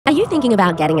you thinking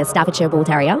about getting a Staffordshire Bull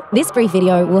Terrier? This brief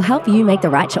video will help you make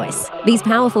the right choice. These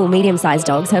powerful, medium-sized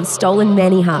dogs have stolen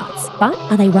many hearts, but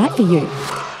are they right for you?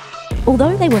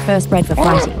 Although they were first bred for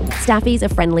fighting, Staffies are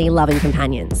friendly, loving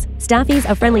companions. Staffies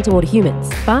are friendly toward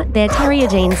humans, but their terrier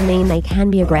genes mean they can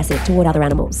be aggressive toward other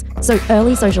animals. So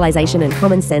early socialization and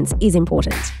common sense is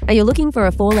important. Are you looking for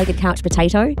a four-legged couch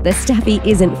potato? The Staffy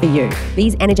isn't for you.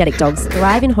 These energetic dogs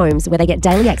thrive in homes where they get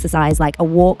daily exercise like a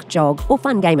walk, jog, or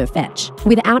fun game of fetch.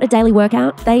 Without a daily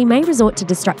workout, they may resort to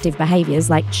destructive behaviors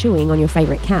like chewing on your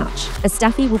favorite couch. A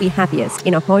Staffy will be happiest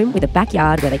in a home with a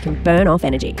backyard where they can burn off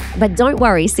energy. But don't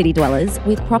worry, city dwellers.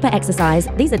 With proper exercise,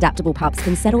 these adaptable pups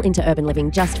can settle into urban living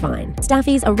just fine.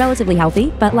 Staffies are relatively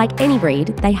healthy, but like any breed,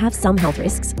 they have some health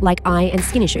risks, like eye and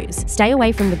skin issues. Stay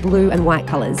away from the blue and white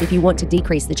colours if you want to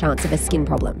decrease the chance of a skin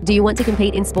problem. Do you want to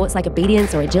compete in sports like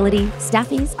obedience or agility?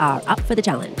 Staffies are up for the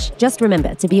challenge. Just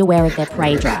remember to be aware of their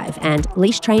prey drive, and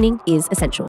leash training is essential.